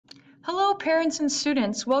Hello, parents and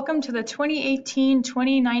students. Welcome to the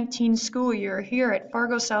 2018-2019 school year here at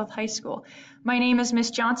Fargo South High School. My name is Miss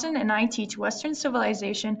Johnson and I teach Western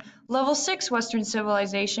Civilization, Level 6 Western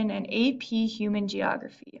Civilization, and AP Human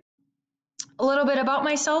Geography. A little bit about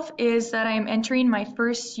myself is that I am entering my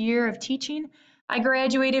first year of teaching. I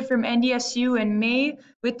graduated from NDSU in May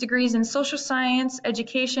with degrees in social science,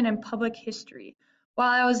 education, and public history. While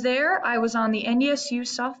I was there, I was on the NDSU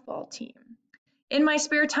softball team. In my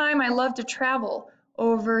spare time, I love to travel.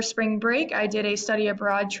 Over spring break, I did a study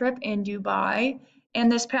abroad trip in Dubai,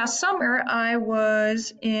 and this past summer, I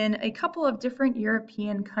was in a couple of different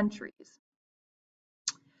European countries.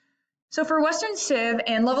 So for Western Civ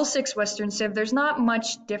and Level 6 Western Civ, there's not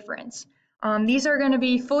much difference. These are going to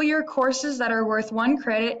be full year courses that are worth 1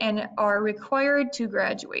 credit and are required to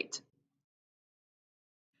graduate.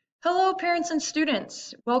 Hello, parents and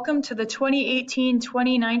students. Welcome to the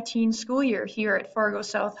 2018-2019 school year here at Fargo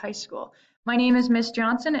South High School. My name is Miss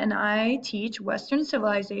Johnson and I teach Western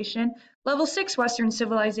Civilization, Level 6 Western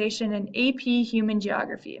Civilization, and AP Human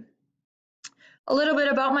Geography. A little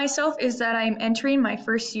bit about myself is that I'm entering my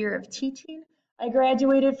first year of teaching. I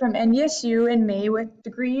graduated from NDSU in May with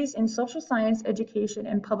degrees in social science, education,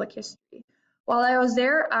 and public history. While I was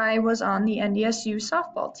there, I was on the NDSU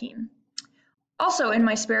softball team. Also, in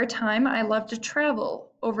my spare time, I love to travel.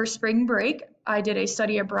 Over spring break, I did a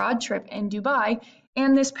study abroad trip in Dubai,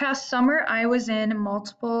 and this past summer, I was in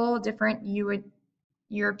multiple different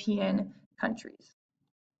European countries.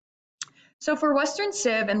 So for Western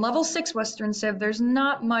Civ and Level 6 Western Civ, there's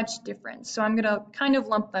not much difference, so I'm going to kind of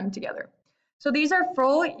lump them together. So these are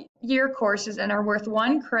full year courses and are worth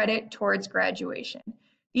 1 credit towards graduation.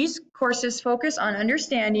 These courses focus on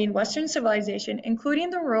understanding Western civilization,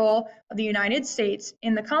 including the role of the United States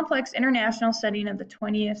in the complex international setting of the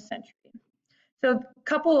 20th century. So a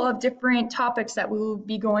couple of different topics that we will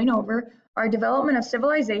be going over are development of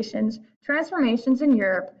civilizations, transformations in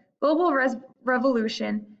Europe, global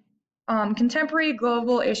revolution, contemporary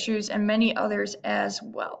global issues, and many others as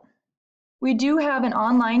well. We do have an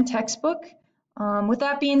online textbook. With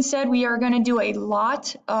that being said, we are going to do a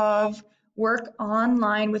lot of work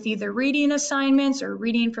online with either reading assignments or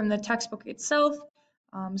reading from the textbook itself.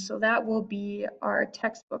 So that will be our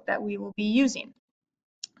textbook that we will be using.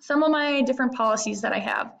 Some of my different policies that I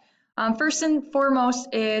have. First and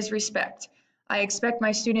foremost is respect. I expect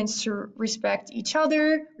my students to respect each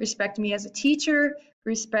other, respect me as a teacher,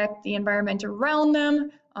 respect the environment around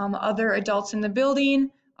them, other adults in the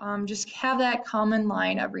building, just have that common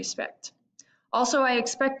line of respect. Also, I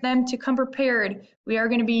expect them to come prepared. We are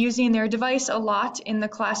going to be using their device a lot in the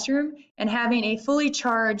classroom, and having a fully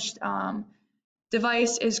charged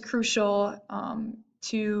device is crucial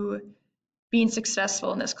to being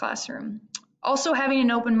successful in this classroom. Also, having an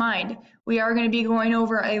open mind. We are going to be going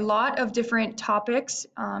over a lot of different topics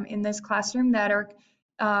in this classroom that are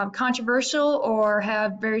controversial or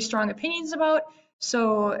have very strong opinions about.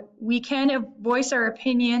 So we can voice our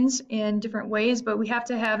opinions in different ways, but we have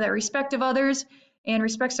to have that respect of others and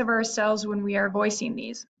respect of ourselves when we are voicing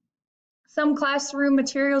these. Some classroom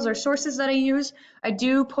materials or sources that I use, I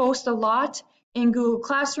do post a lot in Google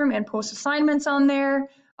Classroom and post assignments on there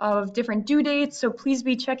of different due dates, so please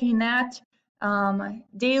be checking that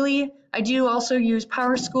daily. I do also use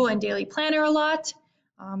PowerSchool and Daily Planner a lot,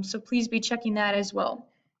 so please be checking that as well.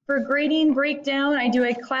 For grading breakdown, I do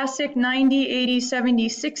a classic 90, 80, 70,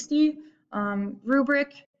 60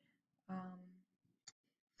 rubric.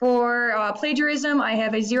 For plagiarism, I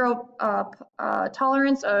have a 0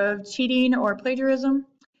 tolerance of cheating or plagiarism.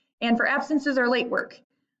 And for absences or late work,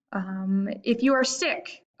 if you are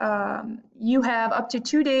sick, you have up to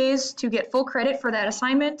 2 days to get full credit for that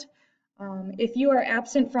assignment. If you are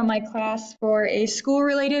absent from my class for a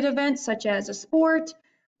school-related event, such as a sport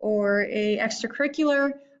or a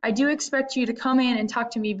extracurricular, I do expect you to come in and talk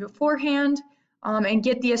to me beforehand and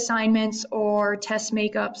get the assignments or test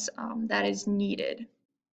makeups that is needed.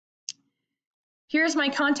 Here's my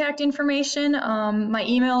contact information. My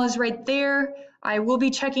email is right there. I will be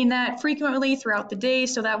checking that frequently throughout the day,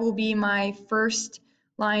 so that will be my first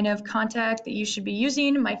line of contact that you should be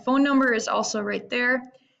using. My phone number is also right there.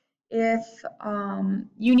 If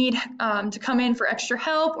you need to come in for extra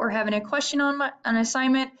help or having a question on an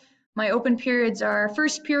assignment, my open periods are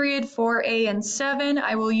first period 4A and 7.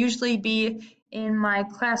 I will usually be in my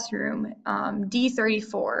classroom,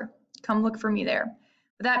 D34. Come look for me there.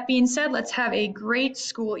 With that being said, let's have a great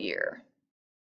school year.